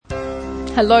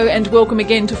Hello and welcome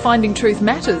again to Finding Truth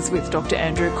Matters with Dr.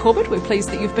 Andrew Corbett. We're pleased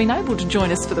that you've been able to join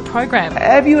us for the program.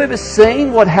 Have you ever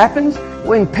seen what happens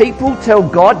when people tell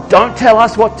God, don't tell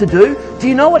us what to do? Do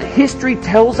you know what history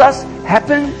tells us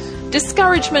happens?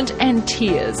 Discouragement and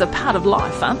tears are part of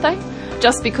life, aren't they?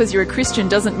 Just because you're a Christian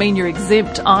doesn't mean you're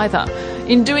exempt either.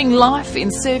 In doing life, in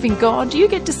serving God, do you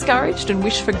get discouraged and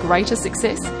wish for greater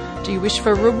success? Do you wish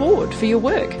for a reward for your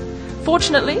work?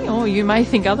 Fortunately, or you may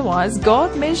think otherwise,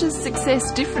 God measures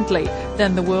success differently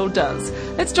than the world does.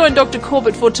 Let's join Dr.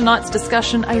 Corbett for tonight's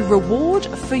discussion, a reward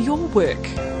for your work.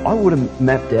 I would have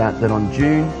mapped out that on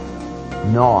June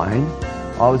 9,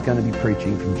 I was going to be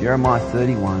preaching from Jeremiah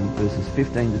 31, verses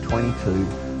 15 to 22,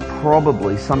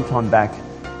 probably sometime back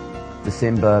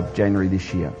December, January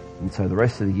this year. And so the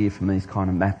rest of the year for me is kind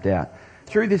of mapped out.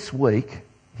 Through this week,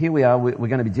 here we are, we're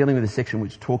going to be dealing with a section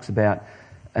which talks about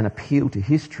an appeal to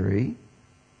history.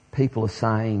 People are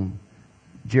saying,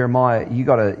 Jeremiah,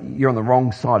 you're on the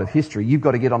wrong side of history. You've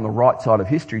got to get on the right side of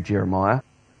history, Jeremiah.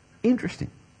 Interesting.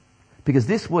 Because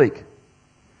this week,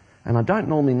 and I don't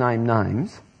normally name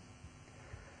names,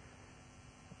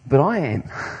 but I am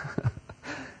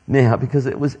now, because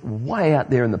it was way out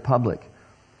there in the public.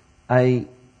 A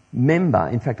member,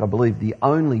 in fact I believe the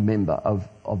only member of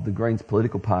the Greens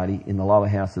political party in the lower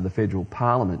house of the federal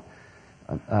parliament,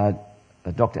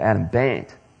 Dr. Adam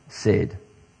Bandt, said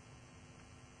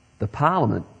the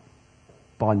Parliament,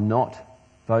 by not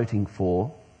voting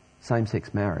for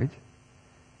same-sex marriage,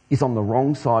 is on the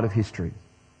wrong side of history.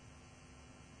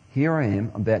 Here I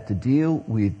am about to deal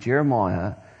with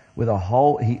Jeremiah with a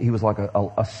whole, he was like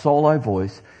a solo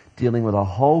voice dealing with a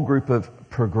whole group of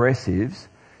progressives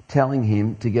telling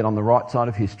him to get on the right side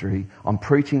of history. I'm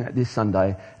preaching that this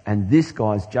Sunday, and this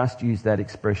guy's just used that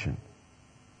expression.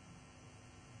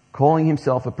 Calling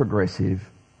himself a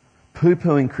progressive,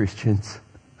 poo-pooing Christians,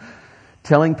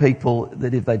 telling people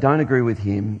that if they don't agree with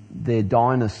him, they're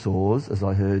dinosaurs, as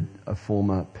I heard a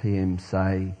former PM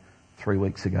say 3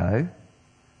 weeks ago,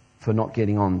 for not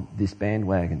getting on this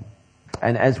bandwagon.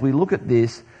 And as we look at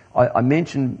this, I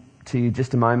mentioned to you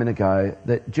just a moment ago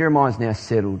that Jeremiah's now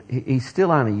settled. He's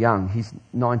still only young. He's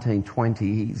 19,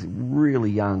 20. He's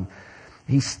really young.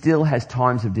 He still has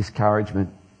times of discouragement.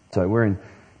 So we're in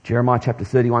Jeremiah chapter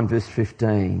 31 verse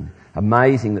 15.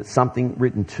 Amazing that something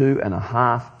written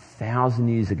 2,500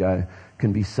 years ago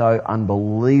can be so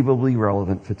unbelievably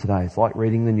relevant for today. It's like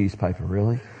reading the newspaper,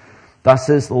 really. Thus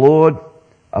says the Lord,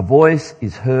 a voice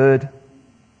is heard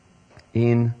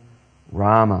in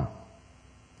Ramah.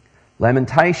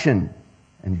 Lamentation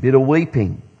and bitter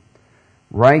weeping.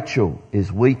 Rachel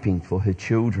is weeping for her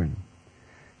children.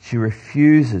 She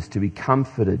refuses to be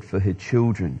comforted for her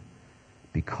children,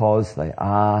 because they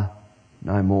are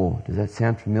no more. Does that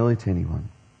sound familiar to anyone?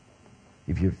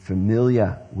 If you're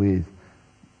familiar with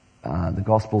the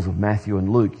Gospels of Matthew and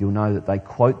Luke, you'll know that they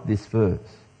quote this verse.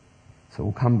 So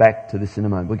we'll come back to this in a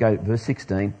moment. We'll go to verse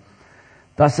 16.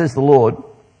 Thus says the Lord,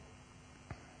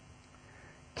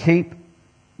 keep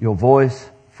your voice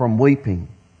from weeping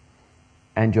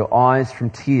and your eyes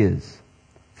from tears,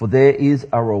 for there is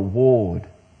a reward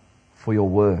for your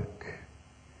work,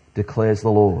 declares the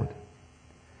Lord.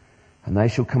 And they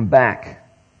shall come back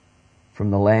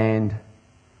from the land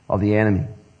of the enemy.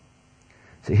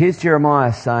 So here's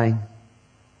Jeremiah saying,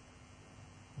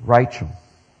 Rachel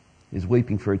is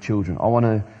weeping for her children. I want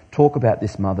to talk about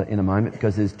this mother in a moment,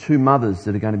 because there's two mothers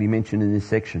that are going to be mentioned in this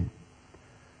section.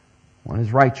 One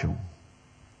is Rachel.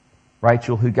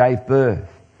 Rachel, who gave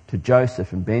birth to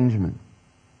Joseph and Benjamin.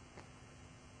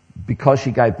 Because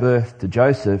she gave birth to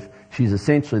Joseph, she's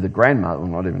essentially the grandmother, well,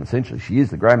 not even essentially, she is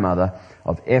the grandmother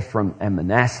of Ephraim and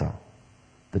Manasseh,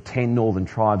 the 10 northern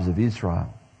tribes of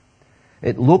Israel.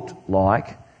 It looked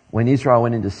like when Israel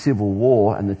went into civil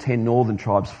war and the 10 northern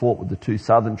tribes fought with the 2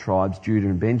 southern tribes, Judah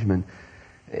and Benjamin,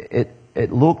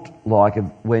 it looked like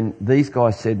when these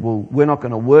guys said, well, we're not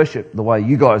going to worship the way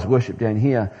you guys worship down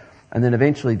here. And then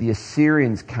eventually the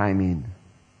Assyrians came in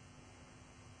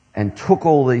and took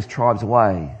all these tribes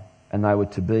away, and they were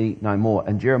to be no more.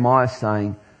 And Jeremiah's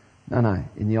saying, no,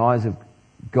 in the eyes of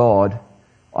God,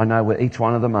 I know where each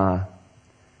one of them are,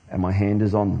 and my hand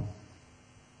is on them.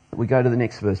 We go to the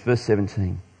next verse, verse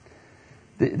 17.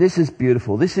 This is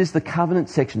beautiful. This is the covenant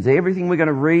sections. Everything we're going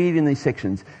to read in these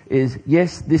sections is,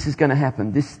 yes, this is going to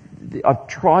happen. I've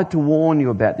tried to warn you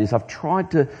about this. I've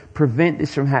tried to prevent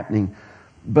this from happening.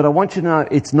 But I want you to know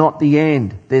it's not the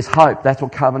end. There's hope. That's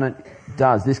what covenant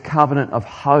does. This covenant of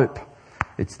hope.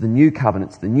 It's the new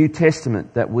covenant. It's the New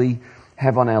Testament that we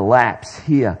have on our laps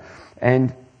here.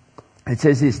 And it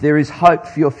says this, there is hope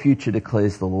for your future,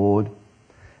 declares the Lord.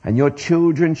 And your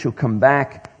children shall come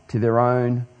back to their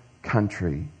own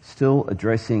country, still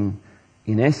addressing,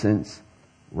 in essence,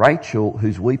 Rachel,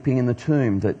 who's weeping in the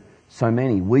tomb, that so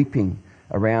many weeping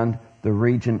around the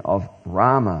region of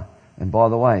Ramah. And by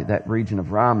the way, that region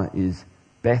of Ramah is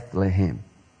Bethlehem.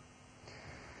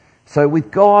 So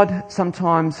with God,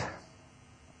 sometimes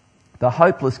the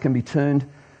hopeless can be turned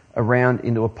around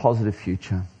into a positive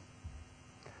future.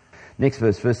 Next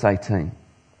verse 18.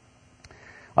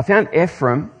 I found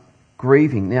Ephraim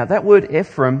grieving. Now that word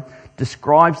Ephraim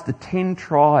describes the 10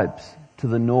 tribes to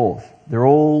the north. They're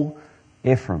all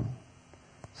Ephraim.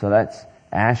 So that's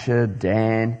Asher,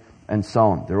 Dan, and so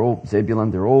on. They're all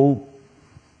Zebulun. They're all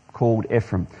called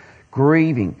Ephraim.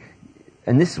 Grieving.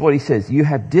 And this is what he says. You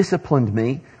have disciplined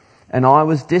me, and I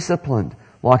was disciplined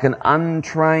like an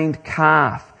untrained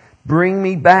calf. Bring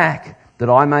me back that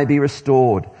I may be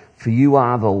restored, for you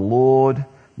are the Lord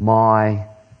my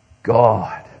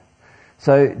God.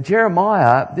 So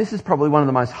Jeremiah, this is probably one of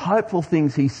the most hopeful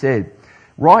things he said.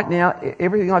 Right now,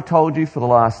 everything I've told you for the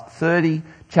last 30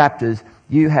 chapters,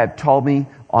 you have told me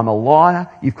I'm a liar,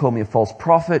 you've called me a false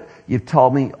prophet, you've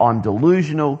told me I'm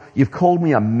delusional, you've called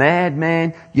me a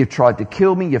madman, you've tried to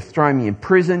kill me, you've thrown me in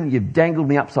prison, you've dangled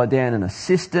me upside down in a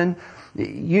cistern.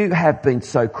 You have been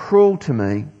so cruel to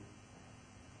me,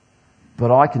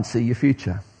 but I can see your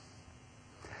future.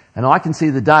 And I can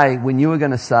see the day when you are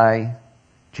going to say,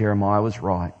 Jeremiah was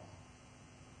right.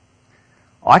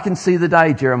 I can see the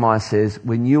day, Jeremiah says,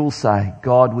 when you'll say,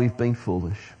 God, we've been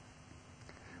foolish.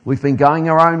 We've been going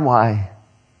our own way,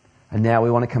 and now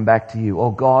we want to come back to you.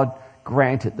 Oh God,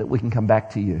 grant it that we can come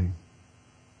back to you.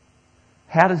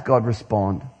 How does God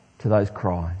respond to those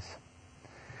cries?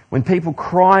 When people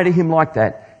cry to him like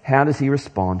that, how does he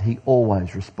respond? He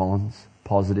always responds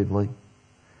positively.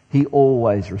 He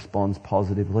always responds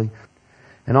positively.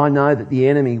 And I know that the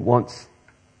enemy wants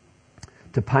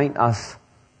to paint us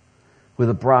with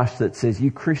a brush that says,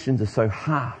 you Christians are so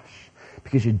harsh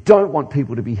because you don't want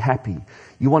people to be happy.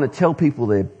 You want to tell people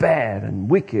they're bad and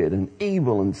wicked and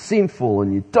evil and sinful,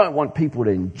 and you don't want people to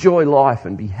enjoy life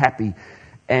and be happy.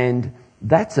 And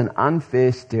that's an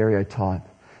unfair stereotype,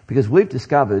 because we've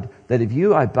discovered that if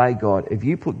you obey God, if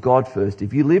you put God first,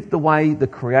 if you live the way the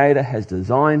Creator has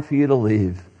designed for you to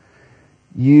live,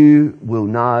 you will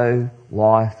know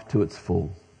life to its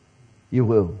full. You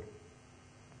will.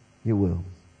 You will.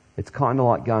 It's kind of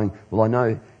like going, well, I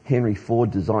know Henry Ford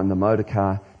designed the motor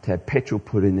car to have petrol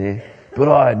put in there, but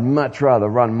I'd much rather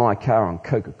run my car on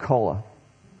Coca-Cola.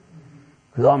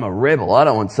 Because I'm a rebel. I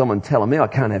don't want someone telling me I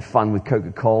can't have fun with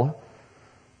Coca-Cola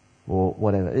or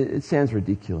whatever. It sounds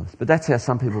ridiculous, but that's how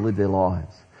some people live their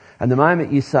lives. And the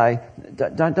moment you say,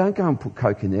 don't go and put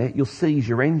Coke in there, you'll seize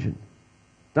your engine.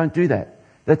 Don't do that.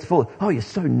 That's full. Oh, you're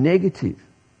so negative.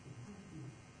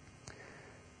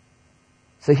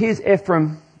 So here's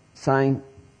Ephraim saying,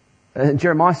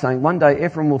 Jeremiah saying, one day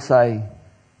Ephraim will say,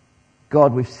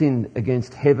 God, we've sinned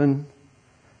against heaven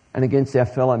and against our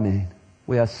fellow man.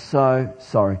 We are so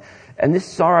sorry. And this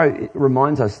sorrow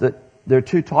reminds us that there are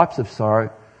two types of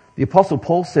sorrow. The Apostle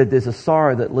Paul said there's a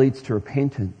sorrow that leads to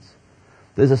repentance.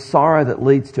 There's a sorrow that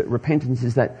leads to repentance,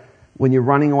 is that when you're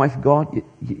running away from God,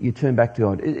 you turn back to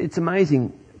God. It's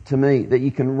amazing to me that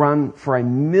you can run for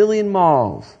 1,000,000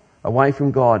 miles away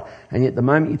from God, and yet the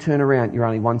moment you turn around, you're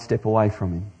only one step away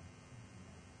from Him.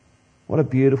 What a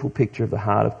beautiful picture of the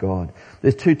heart of God.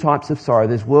 There's two types of sorrow.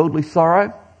 There's worldly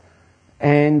sorrow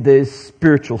and there's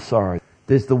spiritual sorrow.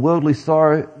 There's the worldly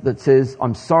sorrow that says,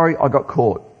 I'm sorry I got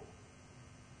caught.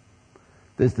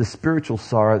 There's the spiritual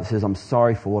sorrow that says, I'm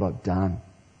sorry for what I've done.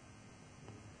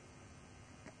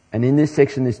 And in this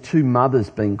section, there's two mothers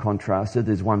being contrasted.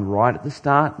 There's one right at the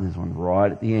start and there's one right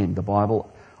at the end. The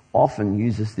Bible often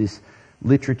uses this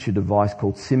literature device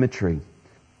called symmetry.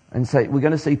 And so we're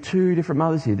going to see two different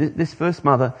mothers here. This first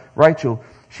mother, Rachel,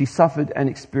 she suffered and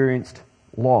experienced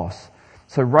loss.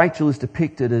 So Rachel is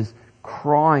depicted as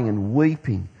crying and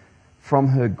weeping from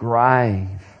her grave.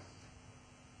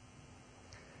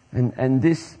 And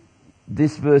this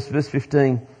verse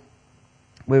 15,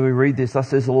 where we read this, thus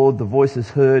says the Lord, a voice is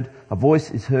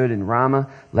heard in Ramah,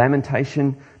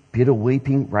 lamentation, bitter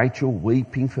weeping, Rachel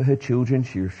weeping for her children.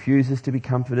 She refuses to be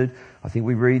comforted. I think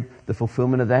we read the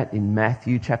fulfillment of that in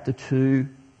Matthew chapter 2.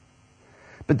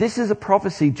 But this is a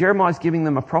prophecy. Jeremiah's giving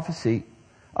them a prophecy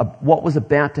of what was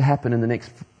about to happen in the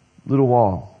next little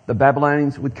while. The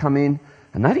Babylonians would come in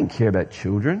and they didn't care about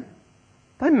children.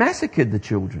 They massacred the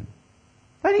children.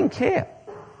 They didn't care.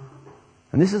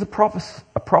 And this is a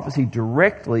prophecy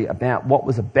directly about what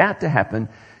was about to happen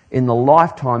in the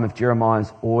lifetime of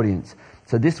Jeremiah's audience.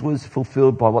 So this was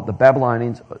fulfilled by what the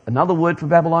Babylonians, another word for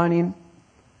Babylonian,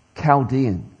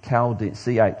 Chaldean,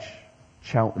 CH.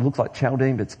 It looks like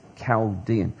Chaldean, but it's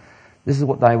Chaldean. This is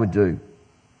what they would do.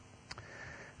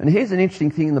 And here's an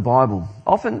interesting thing in the Bible.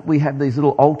 Often we have these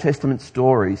little Old Testament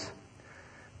stories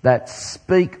that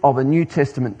speak of a New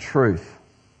Testament truth.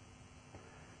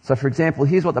 So for example,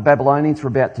 here's what the Babylonians were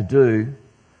about to do.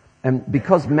 And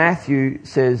because Matthew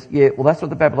says, yeah, well that's what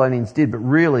the Babylonians did, but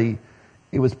really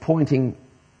it was pointing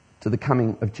to the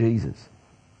coming of Jesus.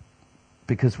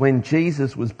 Because when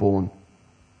Jesus was born,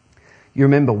 you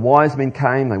remember wise men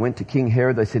came, they went to King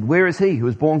Herod, they said, where is he who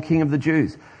was born King of the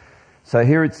Jews? So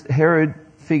Herod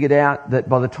figured out that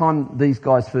by the time these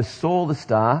guys first saw the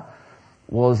star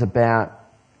was about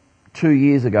 2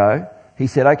 years ago. He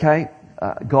said, okay,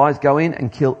 guys, go in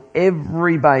and kill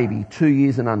every baby 2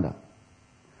 years and under.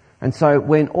 And so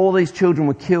when all these children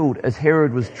were killed as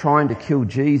Herod was trying to kill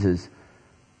Jesus,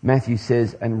 Matthew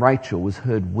says, and Rachel was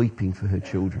heard weeping for her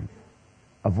children.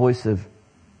 A voice of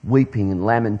weeping and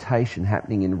lamentation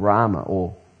happening in Ramah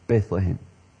or Bethlehem.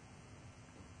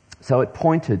 So it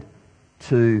pointed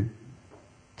to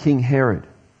King Herod.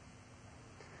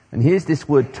 And here's this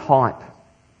word type.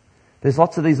 There's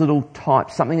lots of these little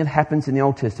types, something that happens in the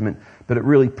Old Testament, but it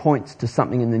really points to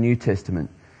something in the New Testament.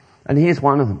 And here's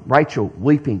one of them, Rachel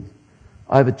weeping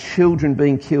over children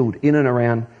being killed in and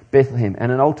around Bethlehem,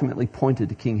 and it ultimately pointed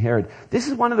to King Herod. This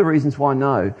is one of the reasons why I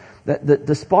know that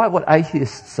despite what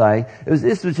atheists say,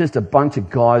 this was just a bunch of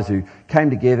guys who came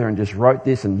together and just wrote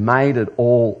this and made it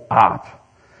all up.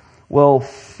 Well,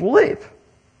 flip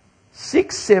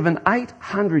 600, 700,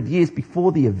 800 years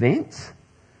before the events,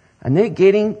 and they're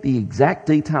getting the exact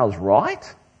details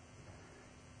right?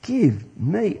 Give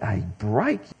me a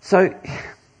break. So,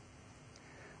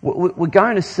 we're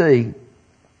going to see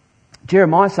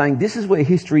Jeremiah saying this is where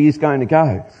history is going to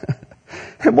go.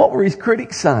 And what were his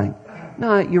critics saying?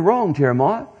 No, you're wrong,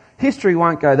 Jeremiah. History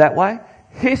won't go that way.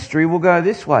 History will go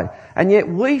this way. And yet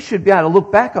we should be able to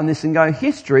look back on this and go,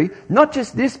 history, not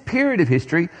just this period of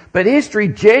history, but history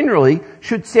generally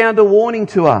should sound a warning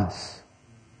to us.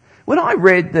 When I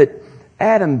read that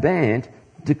Adam Bant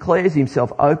declares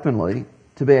himself openly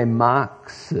to be a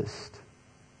Marxist,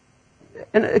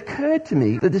 and it occurred to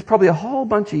me that there's probably a whole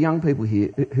bunch of young people here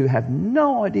who have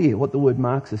no idea what the word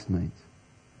Marxist means.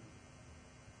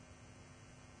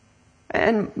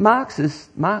 And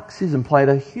Marxism played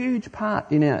a huge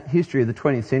part in our history of the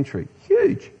 20th century.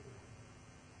 Huge.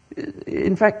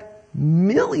 In fact,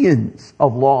 millions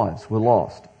of lives were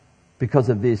lost because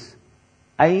of this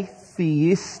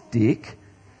atheistic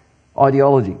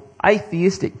ideology.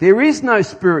 Atheistic. There is no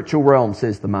spiritual realm,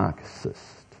 says the Marxist.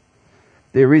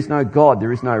 There is no God.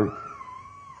 There is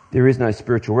no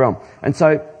spiritual realm. And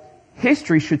so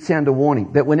history should sound a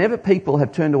warning that whenever people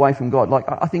have turned away from God, like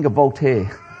I think of Voltaire.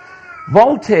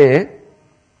 Voltaire,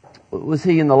 was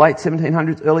he in the late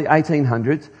 1700s, early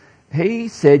 1800s? He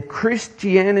said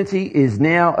Christianity is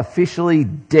now officially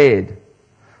dead.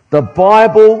 The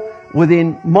Bible,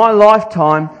 within my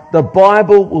lifetime, the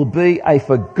Bible will be a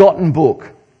forgotten book.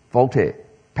 Voltaire,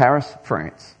 Paris,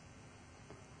 France.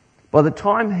 By the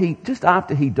time just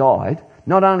after he died,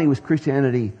 not only was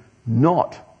Christianity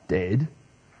not dead,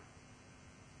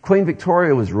 Queen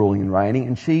Victoria was ruling and reigning,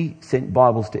 and she sent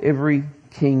Bibles to every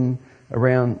king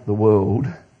around the world.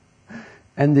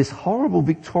 And this horrible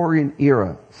Victorian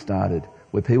era started,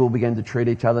 where people began to treat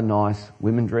each other nice,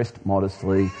 women dressed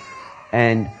modestly,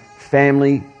 and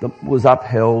family was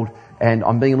upheld, and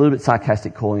I'm being a little bit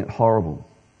sarcastic calling it horrible.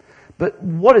 But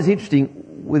what is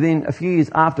interesting, within a few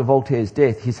years after Voltaire's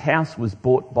death, his house was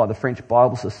bought by the French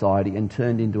Bible Society and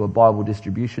turned into a Bible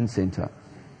distribution centre.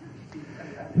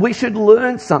 We should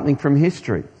learn something from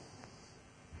history.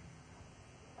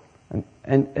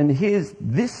 And here's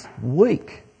this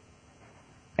week,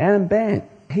 Adam Bant,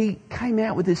 he came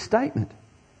out with this statement.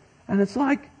 And it's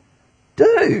like,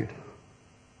 dude,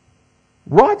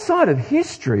 right side of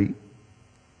history.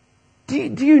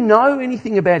 Do you know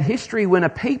anything about history? When a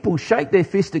people shake their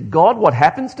fist at God, what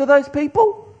happens to those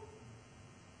people?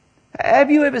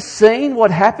 Have you ever seen what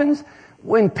happens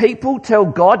when people tell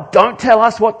God, don't tell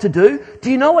us what to do? Do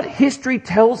you know what history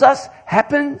tells us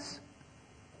happens?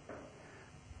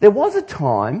 There was a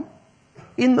time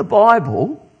in the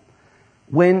Bible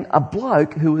when a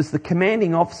bloke who was the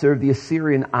commanding officer of the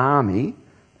Assyrian army,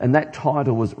 and that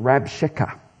title was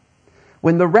Rabshakeh.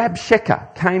 When the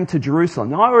Rabshakeh came to Jerusalem.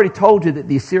 Now I already told you that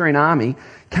the Assyrian army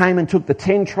came and took the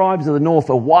 10 tribes of the north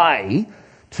away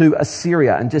to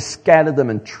Assyria and just scattered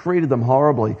them and treated them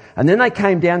horribly. And then they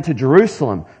came down to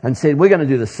Jerusalem and said, we're going to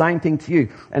do the same thing to you.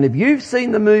 And if you've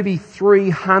seen the movie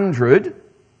 300,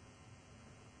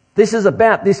 this is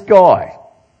about this guy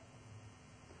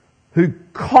who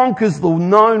conquers the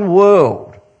known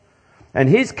world. And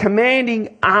his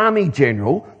commanding army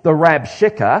general, the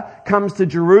Rabshakeh, comes to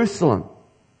Jerusalem.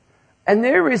 And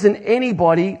there isn't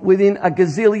anybody within a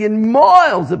gazillion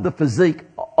miles of the physique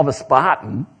of a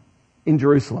Spartan in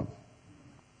Jerusalem.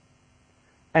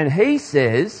 And he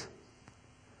says,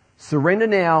 surrender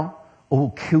now or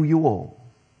we'll kill you all.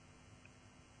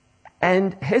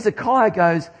 And Hezekiah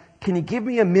goes, can you give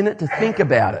me a minute to think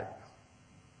about it?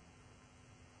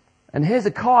 And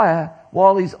Hezekiah,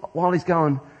 while he's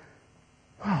going,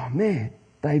 oh man,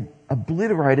 they've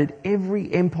obliterated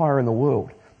every empire in the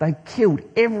world. They've killed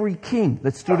every king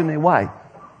that stood in their way.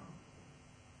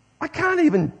 I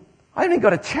haven't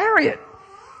got a chariot.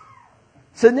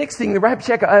 So the next thing the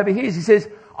Rabshakeh overhears, he says,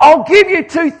 I'll give you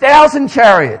 2,000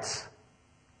 chariots.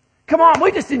 Come on,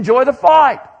 we just enjoy the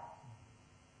fight.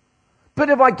 But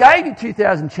if I gave you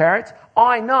 2,000 chariots,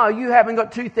 I know you haven't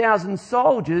got 2,000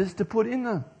 soldiers to put in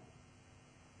them.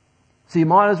 So you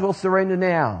might as well surrender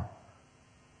now,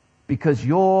 because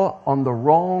you're on the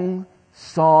wrong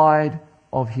side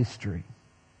of history.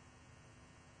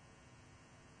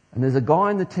 And there's a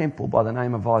guy in the temple by the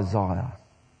name of Isaiah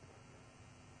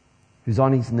who's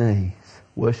on his knees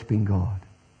worshipping God.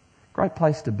 Great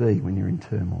place to be when you're in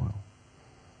turmoil.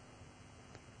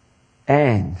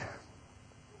 And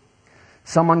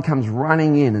someone comes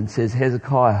running in and says,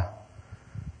 Hezekiah, I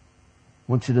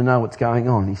want you to know what's going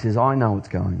on. He says, I know what's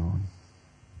going on.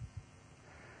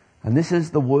 And this is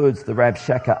the words the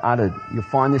Rabshakeh uttered. You'll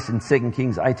find this in 2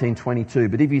 Kings 18:22.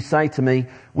 But if you say to me,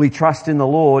 we trust in the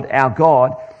Lord our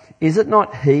God, is it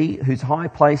not he whose high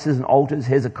places and altars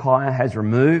Hezekiah has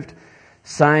removed,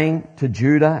 saying to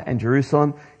Judah and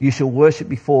Jerusalem, you shall worship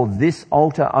before this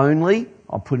altar only?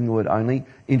 I'm putting the word only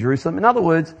in Jerusalem. In other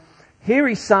words, here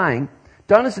he's saying,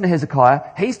 don't listen to Hezekiah.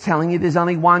 He's telling you there's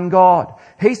only one God.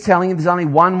 He's telling you there's only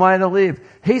one way to live.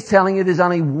 He's telling you there's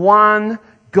only one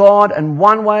God and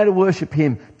one way to worship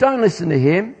him. Don't listen to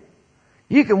him.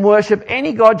 You can worship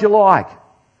any God you like,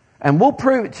 and we'll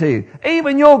prove it to you.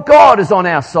 Even your God is on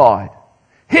our side.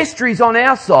 History's on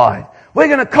our side. We're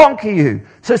going to conquer you.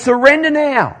 So surrender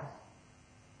now.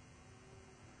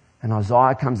 And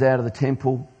Isaiah comes out of the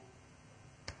temple.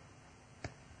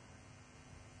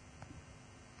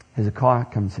 Hezekiah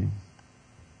comes in.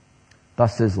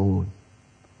 Thus says the Lord,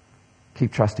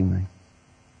 keep trusting me.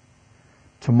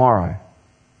 Tomorrow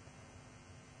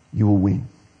you will win.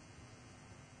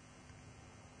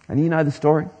 And you know the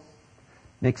story?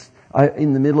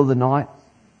 In the middle of the night,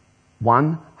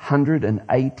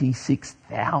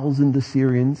 186,000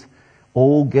 Assyrians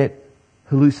all get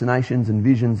hallucinations and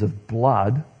visions of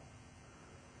blood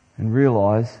and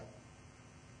realise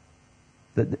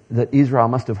that Israel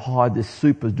must have hired this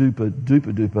super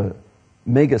duper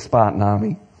mega Spartan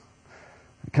army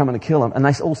coming to kill them, and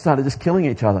they all started just killing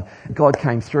each other. God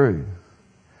came through.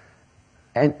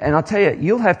 And I tell you,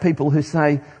 you'll have people who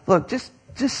say, look, just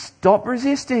stop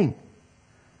resisting.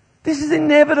 This is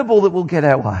inevitable that we'll get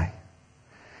our way.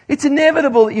 It's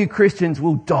inevitable that you Christians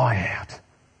will die out.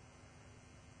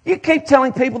 You keep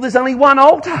telling people there's only one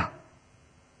altar.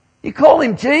 You call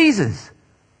him Jesus.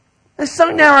 They're so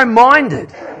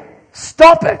narrow-minded.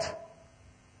 Stop it.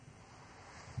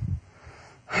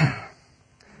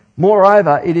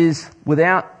 Moreover, is it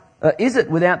without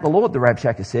the Lord, the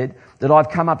Rabshakeh said, that I've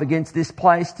come up against this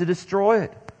place to destroy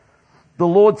it? The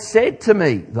Lord said to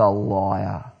me, the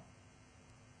liar.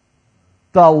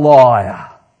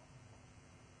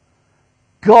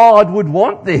 God would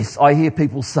want this, I hear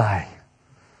people say.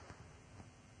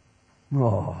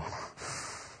 Oh,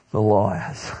 the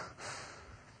liars.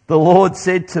 The Lord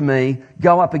said to me,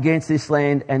 go up against this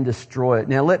land and destroy it.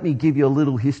 Now let me give you a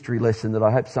little history lesson that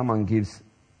I hope someone gives,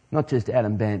 not just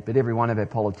Adam Bant, but every one of our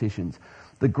politicians.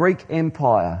 The Greek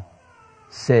Empire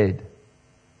said,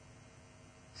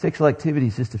 sexual activity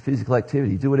is just a physical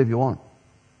activity. Do whatever you want.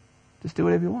 Just do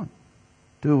whatever you want.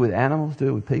 Do it with animals, do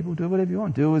it with people, do whatever you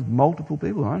want. Do it with multiple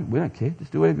people. We don't care.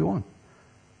 Just do whatever you want.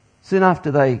 Soon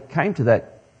after they came to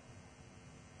that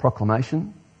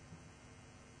proclamation,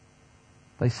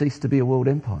 they ceased to be a world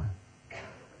empire.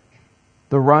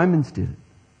 The Romans did it.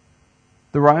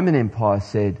 The Roman Empire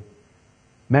said,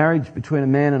 marriage between a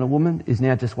man and a woman is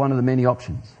now just one of the many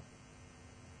options.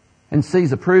 And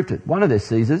Caesar proved it. One of their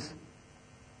Caesars,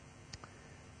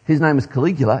 his name was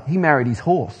Caligula, he married his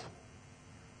horse.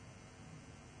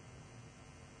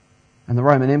 And the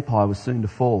Roman Empire was soon to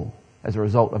fall as a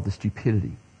result of the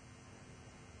stupidity.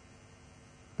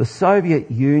 The Soviet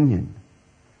Union,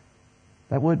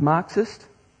 that word Marxist,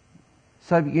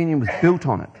 Soviet Union was built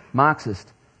on it.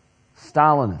 Marxist,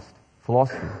 Stalinist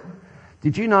philosophy.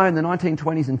 Did you know in the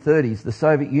 1920s and 30s, the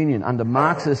Soviet Union under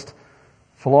Marxist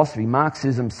philosophy.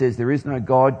 Marxism says there is no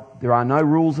God, there are no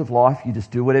rules of life, you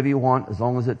just do whatever you want as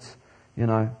long as it's,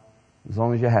 as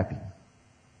long as you're happy.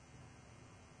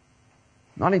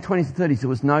 1920s and 30s, there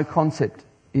was no concept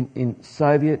in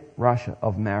Soviet Russia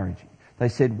of marriage. They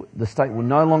said the state will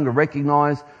no longer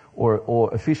recognise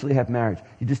or officially have marriage.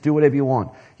 You just do whatever you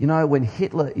want. When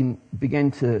Hitler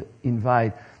began to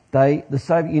invade, the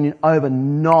Soviet Union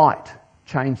overnight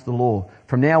changed the law.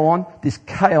 From now on, this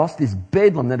chaos, this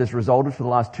bedlam that has resulted for the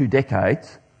last 2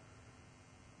 decades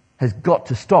has got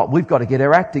to stop. We've got to get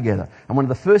our act together. And one of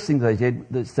the first things they did,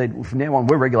 that said, well, from now on,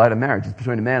 we're regulating marriage. It's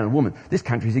between a man and a woman. This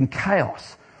country's in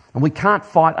chaos. And we can't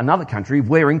fight another country if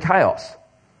we're in chaos.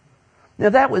 Now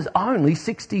that was only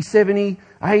 60, 70,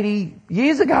 80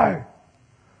 years ago.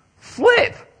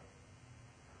 Flip!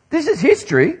 This is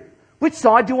history. Which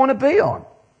side do you want to be on?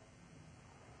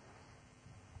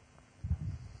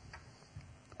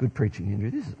 Good preaching,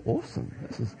 Andrew. This is awesome.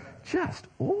 This is just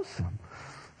awesome.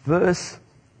 Verse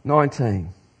 19.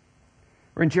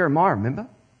 We're in Jeremiah, remember?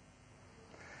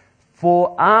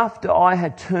 For after I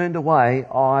had turned away,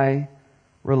 I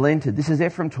relented. This is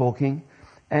Ephraim talking.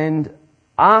 And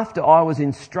after I was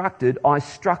instructed, I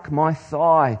struck my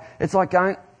thigh. It's like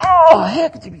going, how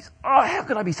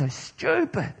could I be so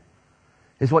stupid?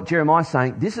 Is what Jeremiah's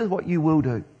saying. This is what you will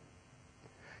do.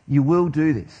 You will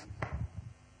do this.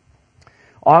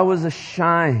 I was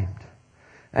ashamed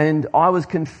and I was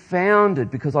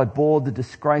confounded because I bore the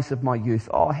disgrace of my youth.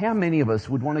 How many of us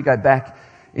would want to go back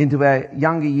into our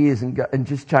younger years and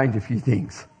just change a few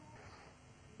things?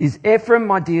 Is Ephraim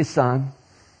my dear son?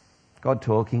 God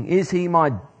talking. Is he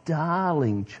my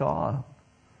darling child?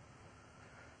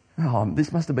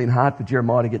 This must have been hard for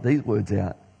Jeremiah to get these words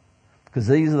out, because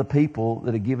these are the people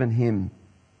that are giving him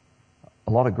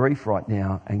a lot of grief right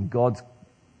now, and God's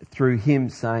through him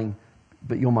saying,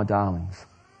 but you're my darlings.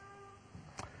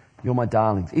 You're my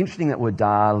darlings. Interesting, that word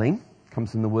darling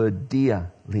comes from the word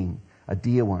dearling. A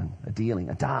dear one, a dearling,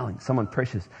 a darling, someone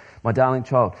precious. My darling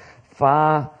child.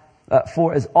 For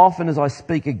as often as I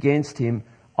speak against him,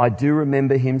 I do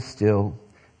remember him still.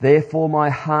 Therefore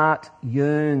my heart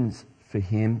yearns for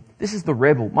him. This is the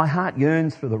rebel. My heart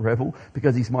yearns for the rebel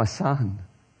because he's my son,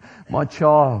 my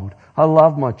child. I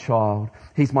love my child.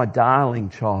 He's my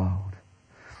darling child.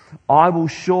 I will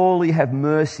surely have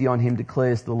mercy on him,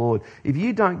 declares the Lord. If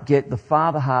you don't get the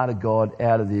father heart of God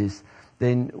out of this,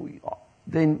 then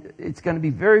it's going to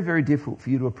be very, very difficult for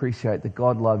you to appreciate that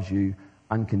God loves you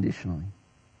unconditionally.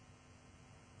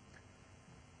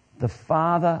 The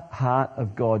father heart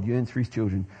of God yearns for his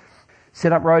children.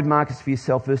 Set up road markers for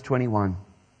yourself, verse 21.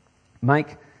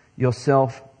 Make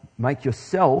yourself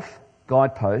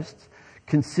guideposts.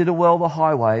 Consider well the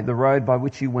highway, the road by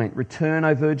which you went. Return,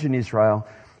 O virgin Israel.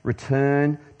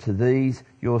 Return to these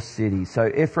your cities.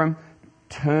 So Ephraim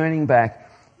turning back.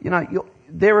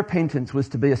 Their repentance was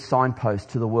to be a signpost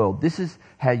to the world. This is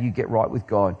how you get right with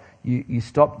God. You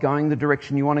stop going the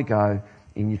direction you want to go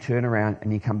and you turn around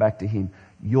and you come back to him.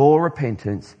 Your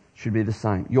repentance should be the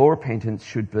same. Your repentance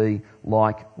should be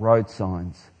like road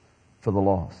signs for the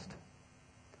lost.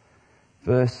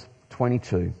 Verse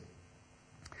 22.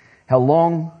 How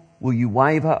long will you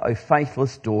waver, O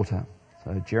faithless daughter?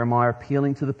 So Jeremiah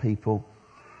appealing to the people.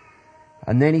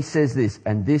 And then he says this,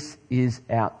 and this is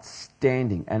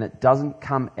outstanding. And it doesn't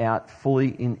come out fully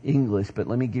in English, but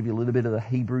let me give you a little bit of the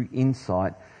Hebrew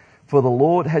insight. For the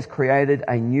Lord has created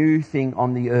a new thing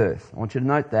on the earth. I want you to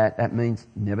note that. That means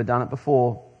never done it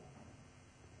before.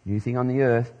 New thing on the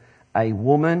earth. A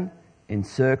woman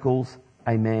encircles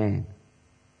a man.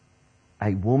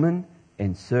 A woman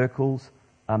encircles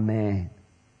a man.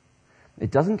 It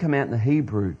doesn't come out in the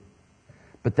Hebrew.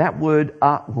 But that word,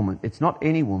 a woman, it's not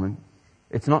any woman.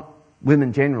 It's not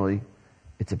women generally.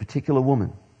 It's a particular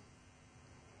woman.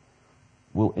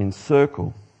 Will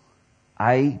encircle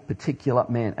a particular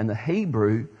man. And the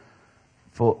Hebrew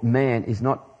for man is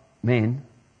not man.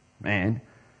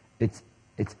 It's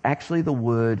actually the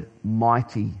word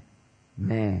mighty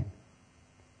man.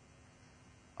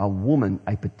 A woman,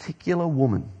 a particular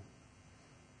woman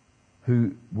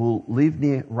who will live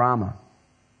near Ramah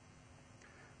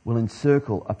will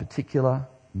encircle a particular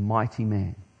mighty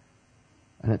man.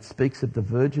 And it speaks of the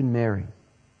Virgin Mary,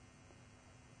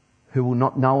 who will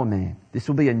not know a man. This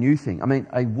will be a new thing. I mean,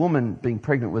 a woman being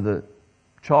pregnant with a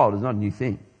child is not a new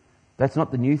thing. That's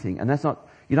not the new thing. And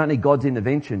you don't need God's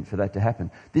intervention for that to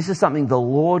happen. This is something the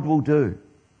Lord will do.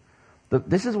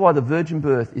 This is why the virgin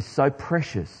birth is so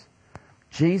precious.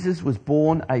 Jesus was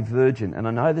born a virgin. And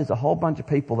I know there's a whole bunch of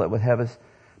people that would have us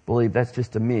believe that's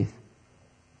just a myth.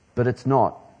 But it's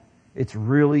not. It's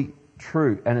really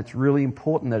true. And it's really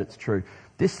important that it's true.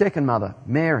 This second mother,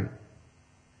 Mary,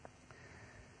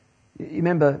 You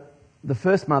remember, the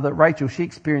first mother, Rachel, she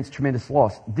experienced tremendous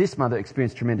loss. This mother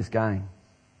experienced tremendous gain.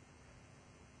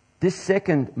 This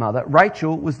second mother,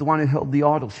 Rachel, was the one who held the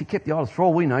idols. She kept the idols. For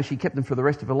all we know, she kept them for the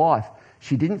rest of her life.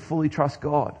 She didn't fully trust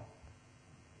God.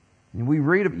 And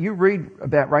you read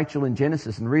about Rachel in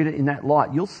Genesis and read it in that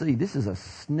light, you'll see this is a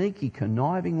sneaky,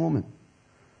 conniving woman.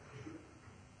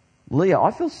 Leah,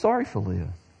 I feel sorry for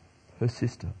Leah, her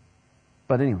sister.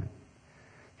 But anyway,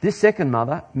 this second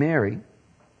mother, Mary,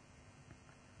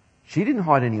 she didn't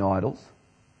hide any idols.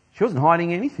 She wasn't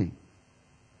hiding anything.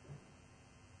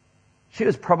 She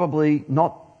was probably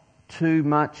not too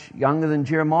much younger than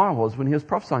Jeremiah was when he was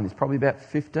prophesying this, probably about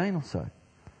 15 or so.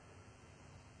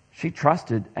 She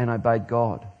trusted and obeyed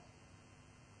God.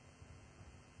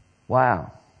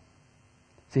 Wow.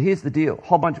 So here's the deal. A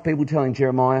whole bunch of people telling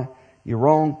Jeremiah, you're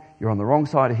wrong, you're on the wrong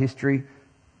side of history.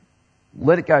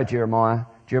 Let it go, Jeremiah.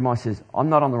 Jeremiah says, I'm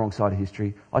not on the wrong side of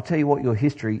history. I'll tell you what your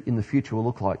history in the future will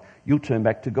look like. You'll turn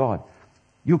back to God.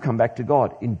 You'll come back to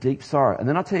God in deep sorrow. And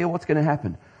then I'll tell you what's going to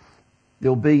happen.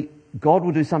 God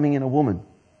will do something in a woman.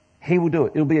 He will do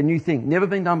it. It'll be a new thing, never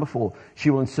been done before.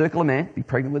 She will encircle a man, be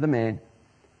pregnant with a man,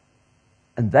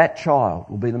 and that child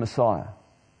will be the Messiah.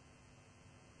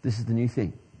 This is the new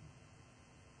thing.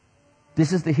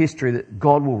 This is the history that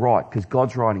God will write, because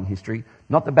God's writing history,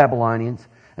 not the Babylonians.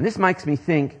 And this makes me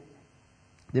think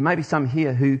there may be some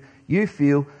here who you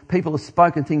feel people have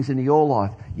spoken things into your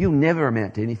life. You'll never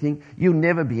amount to anything. You'll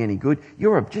never be any good.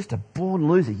 You're just a born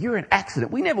loser. You're an accident.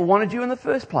 We never wanted you in the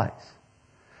first place.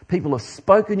 People have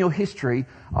spoken your history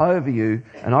over you,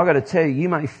 and I've got to tell you, you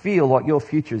may feel like your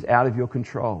future is out of your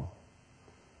control.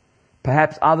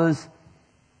 Perhaps others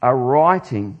are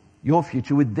writing your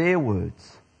future with their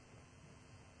words.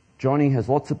 Johnny has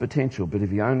lots of potential, but if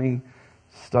he only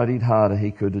studied harder,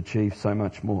 he could achieve so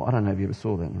much more. I don't know if you ever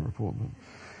saw that in the report. But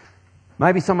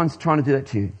maybe someone's trying to do that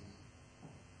to you.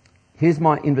 Here's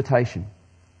my invitation.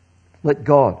 Let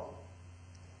God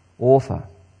author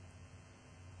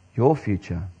your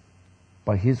future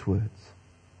by His words.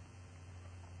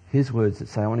 His words that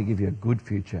say, I want to give you a good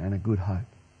future and a good hope.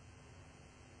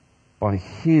 By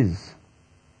His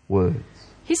words.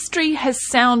 History has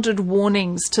sounded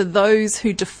warnings to those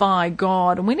who defy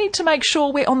God, and we need to make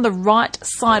sure we're on the right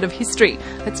side of history.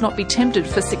 Let's not be tempted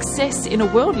for success in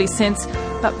a worldly sense,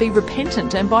 but be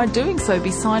repentant, and by doing so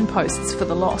be signposts for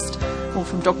the lost. More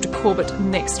from Dr. Corbett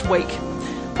next week.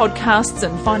 Podcasts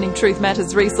and Finding Truth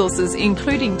Matters resources,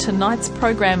 including tonight's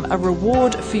program, A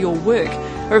Reward for Your Work,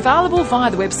 are available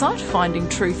via the website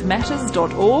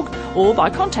findingtruthmatters.org or by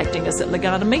contacting us at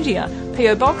Legana Media,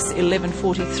 PO Box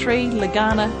 1143,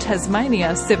 Legana,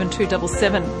 Tasmania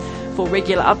 7277. For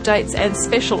regular updates and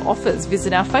special offers,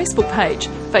 visit our Facebook page,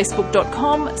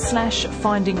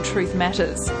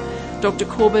 facebook.com/findingtruthmatters. Dr.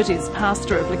 Corbett is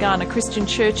pastor of Legana Christian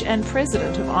Church and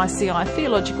president of ICI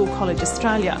Theological College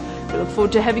Australia. We look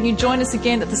forward to having you join us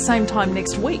again at the same time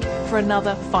next week for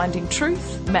another Finding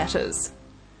Truth Matters.